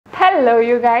Hello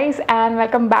you guys and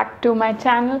welcome back to my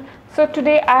channel. So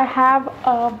today I have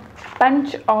a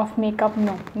bunch of makeup,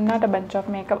 no, not a bunch of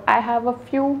makeup. I have a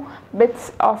few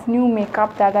bits of new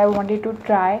makeup that I wanted to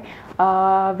try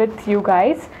with you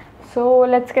guys. So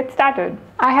let's get started.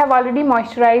 I have already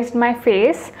moisturized my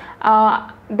face.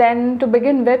 Then to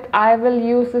begin with, I will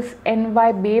use this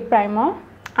Ny Bae primer.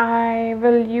 I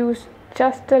will use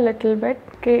just a little bit.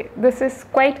 Okay, this is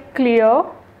quite clear.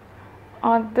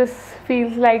 This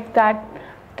feels like that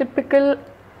typical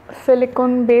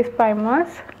silicone based primers.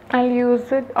 I'll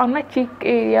use it on my cheek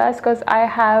areas because I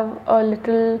have a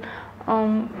little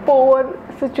pore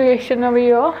situation over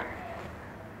here,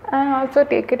 and also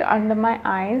take it under my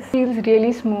eyes. Feels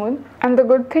really smooth, and the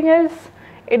good thing is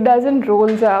it doesn't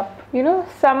rolls up. You know,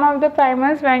 some of the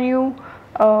primers when you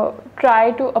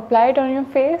try to apply it on your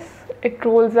face, it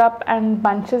rolls up and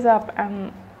bunches up,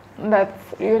 and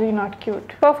that's really not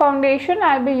cute. For foundation,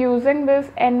 I'll be using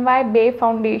this Ny Bae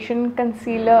foundation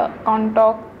concealer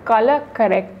contour color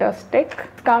corrector stick.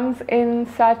 It comes in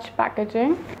such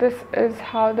packaging. This is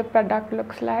how the product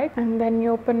looks like, and then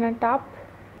you open it up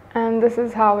and this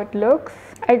is how it looks.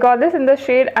 I got this in the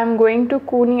shade I'm Going to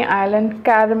Coney Island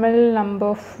Caramel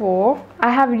number 4.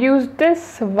 I have used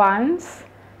this once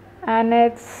and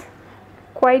it's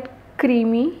quite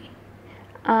creamy,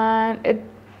 and it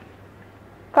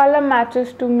color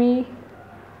matches to me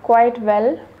quite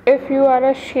well. If you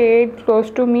are a shade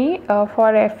close to me,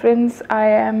 for reference, I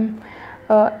am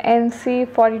NC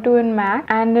 42 in MAC,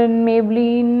 and in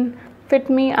Maybelline Fit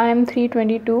Me I am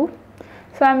 322.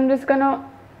 So I'm just gonna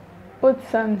put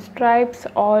some stripes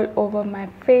all over my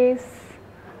face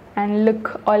and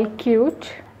look all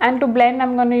cute. And to blend,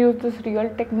 I'm gonna use this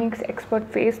Real Techniques Expert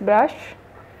Face Brush.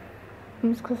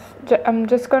 I'm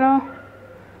just gonna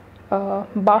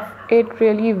buff it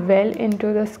really well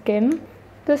into the skin.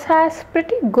 This has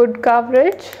pretty good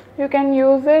coverage. You can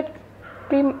use it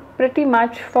pretty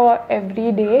much for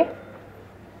every day.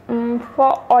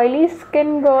 For oily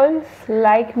skin girls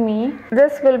like me,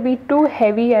 this will be too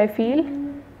heavy, I feel,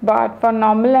 but for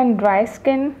normal and dry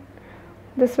skin,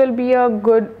 this will be a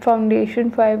good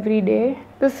foundation for every day.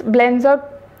 This blends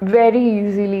out very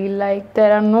easily, like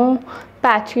there are no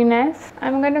patchiness.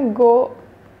 I'm gonna go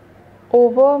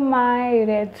over my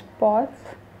red spots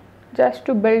just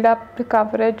to build up the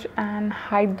coverage and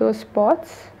hide those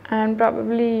spots, and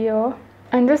probably here,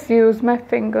 and just use my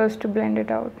fingers to blend it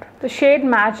out. The shade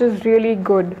match is really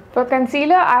good. For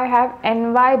concealer, I have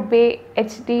Ny Bae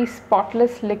HD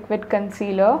Spotless Liquid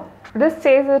Concealer. This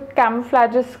says it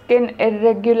camouflages skin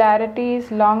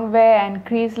irregularities, long wear and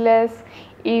creaseless,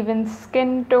 even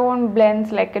skin tone,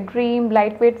 blends like a dream,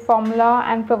 lightweight formula,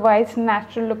 and provides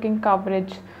natural looking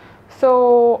coverage.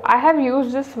 So I have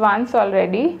used this once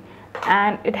already,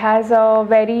 and it has a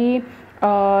very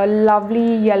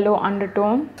lovely yellow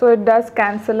undertone, so it does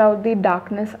cancel out the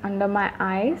darkness under my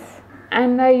eyes.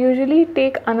 And I usually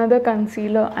take another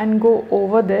concealer and go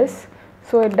over this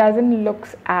so it doesn't look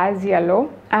as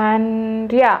yellow.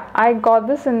 And yeah, I got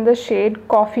this in the shade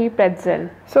Coffee Pretzel.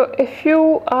 So if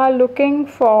you are looking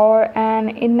for an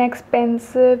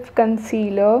inexpensive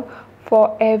concealer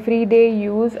for everyday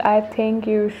use, I think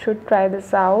you should try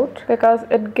this out because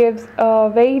it gives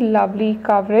a very lovely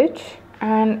coverage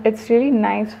and it's really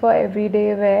nice for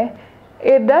everyday wear.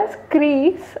 It does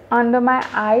crease under my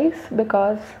eyes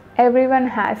because everyone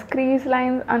has crease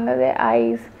lines under their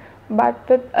eyes, but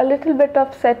with a little bit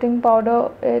of setting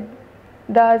powder, it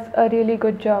does a really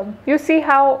good job. You see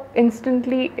how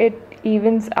instantly it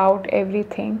evens out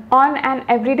everything. On an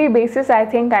everyday basis, I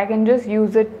think I can just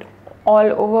use it all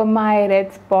over my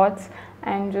red spots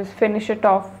and just finish it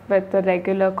off with the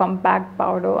regular compact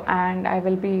powder, and I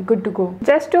will be good to go.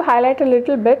 Just to highlight a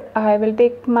little bit, I will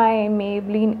take my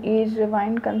Maybelline Age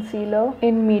Rewind concealer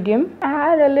in medium,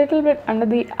 add a little bit under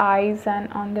the eyes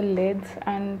and on the lids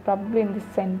and probably in the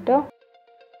center.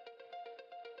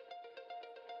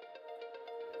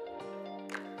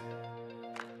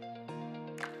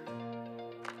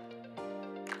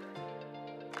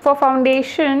 For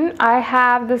foundation, I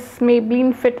have this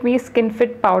Maybelline Fit Me Skin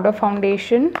Fit Powder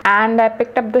Foundation, and I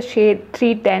picked up the shade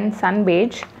 310 Sun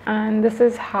Beige, and this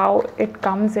is how it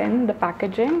comes in the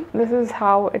packaging. This is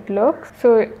how it looks.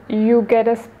 So you get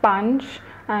a sponge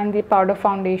and the powder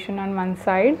foundation on one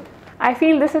side. I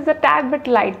feel this is a tad bit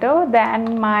lighter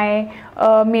than my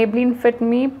Maybelline Fit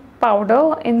Me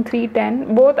powder in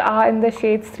 310. Both are in the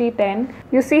shades 310.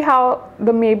 You see how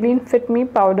the Maybelline Fit Me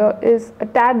powder is a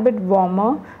tad bit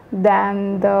warmer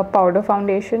than the powder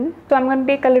foundation. So I'm going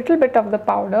to take a little bit of the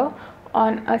powder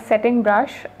on a setting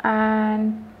brush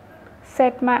and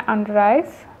set my under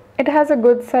eyes. It has a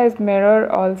good size mirror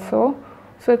also,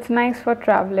 so it's nice for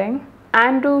traveling.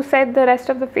 And to set the rest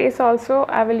of the face also,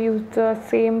 I will use the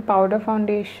same powder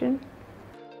foundation.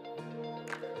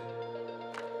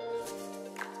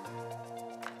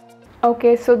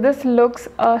 Okay, so this looks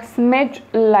a smidge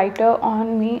lighter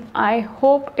on me. I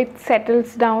hope it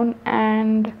settles down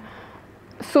and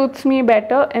suits me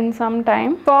better in some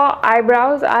time. For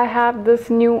eyebrows, I have this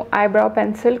new eyebrow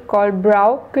pencil called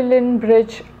Brooklyn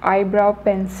Bridge Eyebrow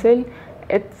Pencil.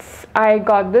 I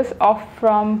got this off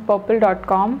from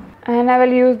purple.com, and I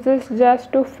will use this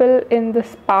just to fill in the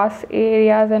sparse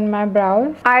areas in my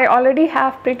brows. I already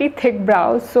have pretty thick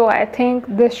brows, so I think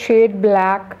this shade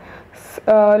black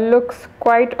looks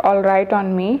quite alright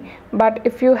on me. But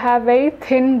if you have very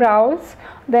thin brows,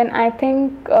 then I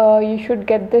think you should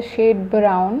get the shade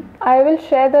brown. I will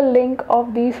share the link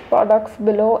of these products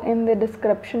below in the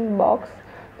description box.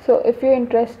 So if you're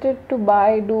interested to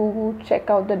buy, do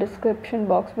check out the description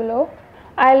box below.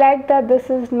 I like that this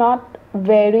is not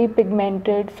very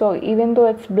pigmented, so even though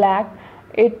it's black,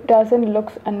 it doesn't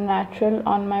look unnatural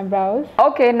on my brows.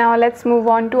 Okay, now let's move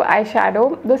on to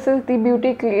eyeshadow. This is the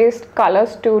Beauty Glazed Color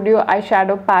Studio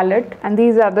eyeshadow palette, and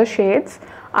these are the shades.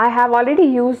 I have already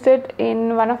used it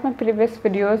in one of my previous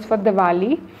videos for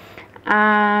Diwali,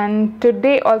 and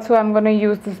today also I'm gonna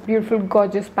use this beautiful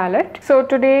gorgeous palette. So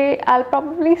today I'll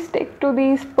probably stick to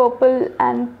these purple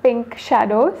and pink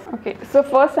shadows. Okay, so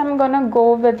first I'm gonna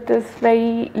go with this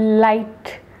very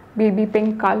light baby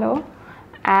pink color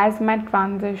as my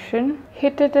transition.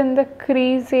 Hit it in the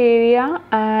crease area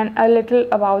and a little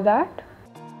above that.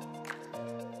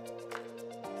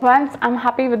 Once I'm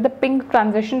happy with the pink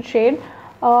transition shade,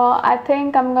 I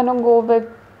think I'm gonna go with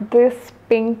this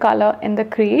pink color in the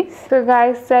crease. So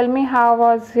guys, tell me, how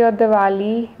was your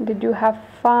Diwali? Did you have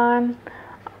fun?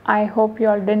 I hope you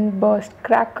all didn't burst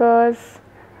crackers.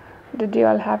 Did you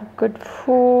all have good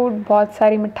food? बहुत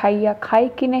सारी मिठाइयाँ खाई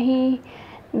कि नहीं?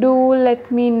 Do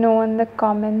let me know in the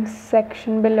comments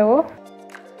section below.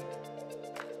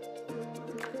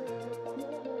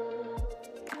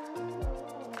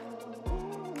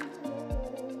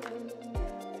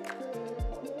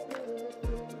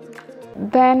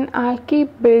 Then I'll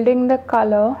keep building the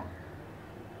color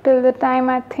till the time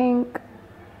I think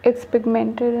it's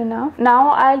pigmented enough.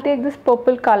 Now I'll take this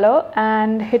purple color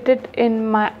and hit it in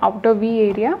my outer V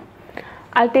area.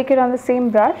 I'll take it on the same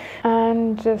brush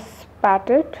and just pat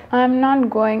it. I'm not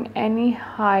going any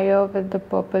higher with the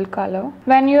purple color.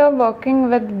 When you are working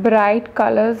with bright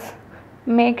colors,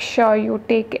 make sure you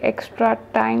take extra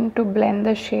time to blend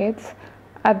the shades,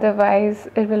 otherwise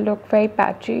it will look very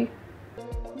patchy.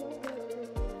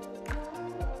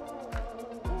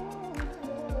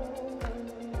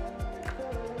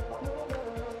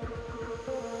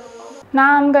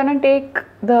 Now I'm gonna take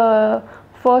the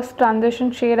first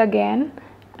transition shade again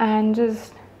and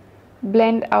just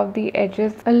blend out the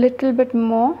edges a little bit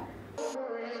more.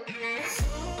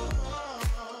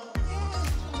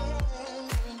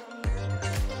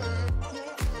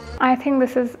 I think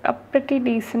this is a pretty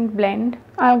decent blend.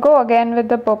 I'll go again with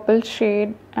the purple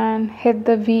shade and hit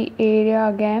the V area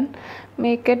again.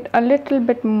 Make it a little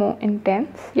bit more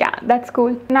intense. Yeah, that's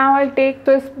cool. Now I'll take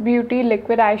this Beauty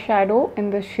Liquid eyeshadow in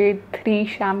the shade 3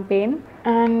 Champagne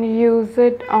and use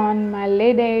it on my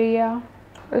lid area.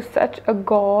 It's such a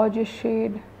gorgeous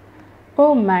shade.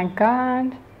 Oh my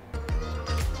god.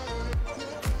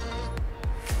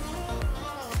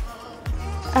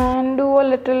 And do a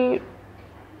little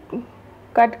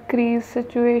cut crease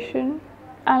situation.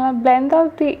 And I'll blend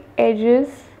out the edges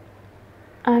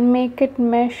and make it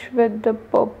mesh with the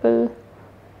purple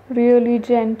really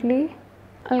gently.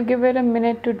 I'll give it a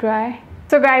minute to dry.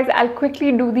 So guys, I'll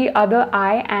quickly do the other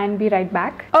eye and be right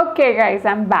back. Okay guys,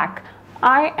 I'm back.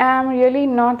 I am really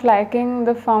not liking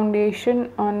the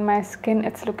foundation on my skin.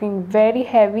 It's looking very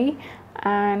heavy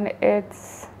and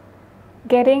it's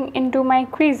getting into my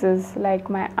creases. Like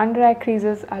my under eye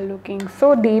creases are looking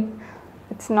so deep.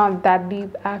 It's not that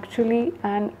deep actually,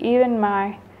 and even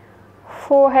my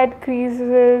forehead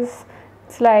creases,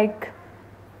 it's like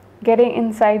getting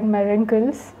inside my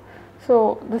wrinkles.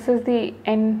 So this is the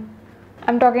end.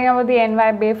 I'm talking about the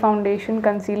Ny Bae foundation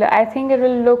concealer. I think it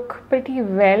will look pretty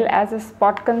well as a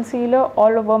spot concealer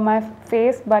all over my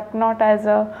face, but not as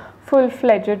a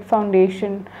full-fledged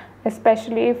foundation,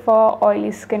 especially for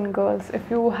oily skin girls. If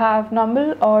you have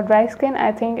normal or dry skin,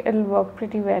 I think it'll work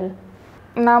pretty well.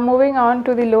 Now moving on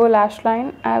to the lower lash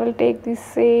line, I will take the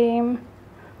same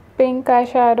pink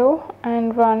eyeshadow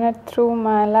and run it through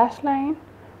my lash line.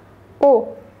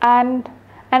 Oh, and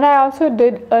I also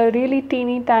did a really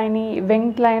teeny tiny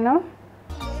winged liner.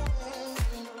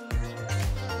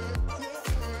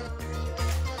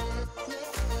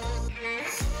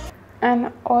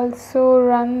 and also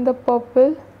run the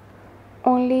purple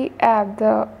only at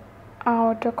the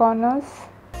outer corners.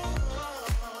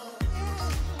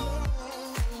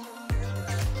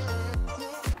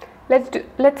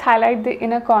 Let's highlight the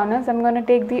inner corners. I'm going to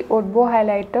take the Odbo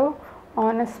highlighter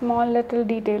on a small little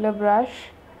detailer brush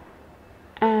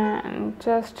and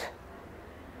just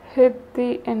hit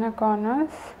the inner corners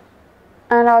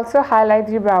and also highlight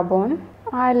the brow bone.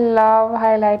 I love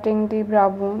highlighting the brow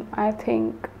bone. I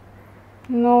think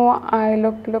no eye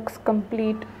look looks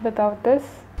complete without this.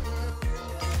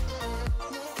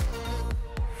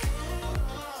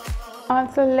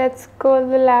 Also, let's curl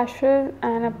the lashes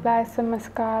and apply some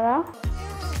mascara.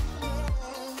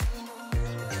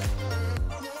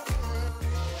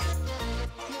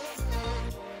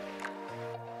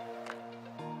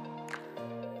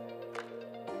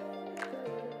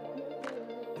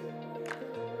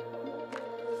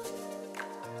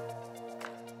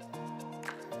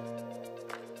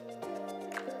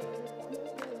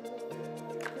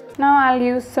 Now I'll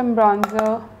use some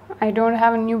bronzer. I don't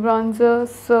have a new bronzer,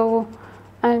 so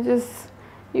I'll just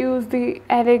use the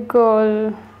Eric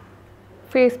Girl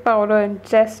face powder in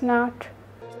chestnut.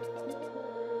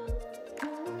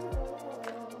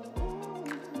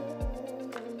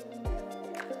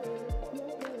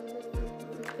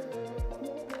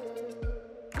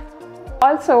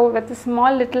 Also, with a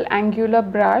small little angular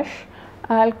brush,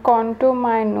 I'll contour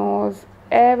my nose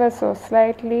ever so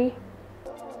slightly.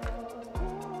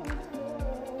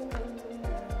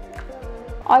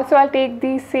 Also, I'll take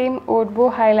the same Odbo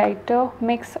highlighter,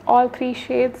 mix all three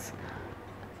shades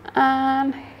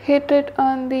and hit it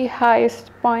on the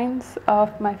highest points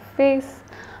of my face.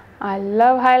 I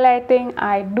love highlighting.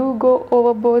 I do go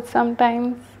overboard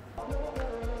sometimes.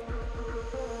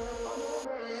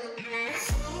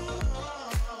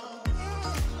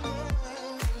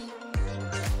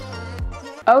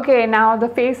 Okay, now the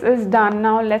face is done.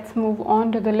 Now let's move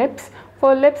on to the lips.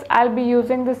 For lips, I'll be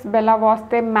using this Bella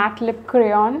Voste matte lip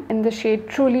crayon in the shade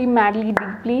Truly Madly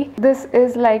Deeply. This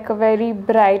is like a very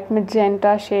bright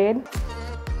magenta shade.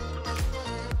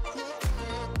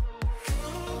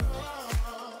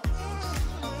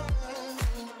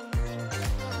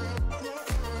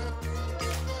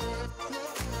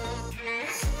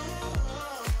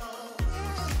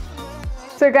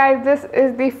 So guys, this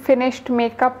is the finished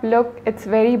makeup look. It's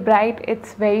very bright,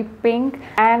 it's very pink,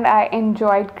 and I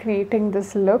enjoyed creating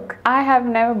this look. I have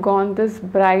never gone this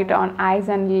bright on eyes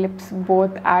and lips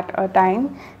both at a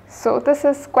time. So this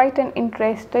is quite an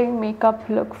interesting makeup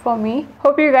look for me.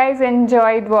 Hope you guys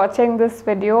enjoyed watching this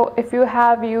video. If you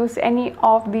have used any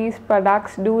of these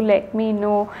products, do let me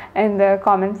know in the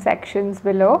comment sections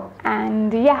below.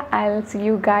 And yeah, I'll see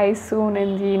you guys soon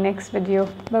in the next video.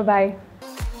 Bye bye.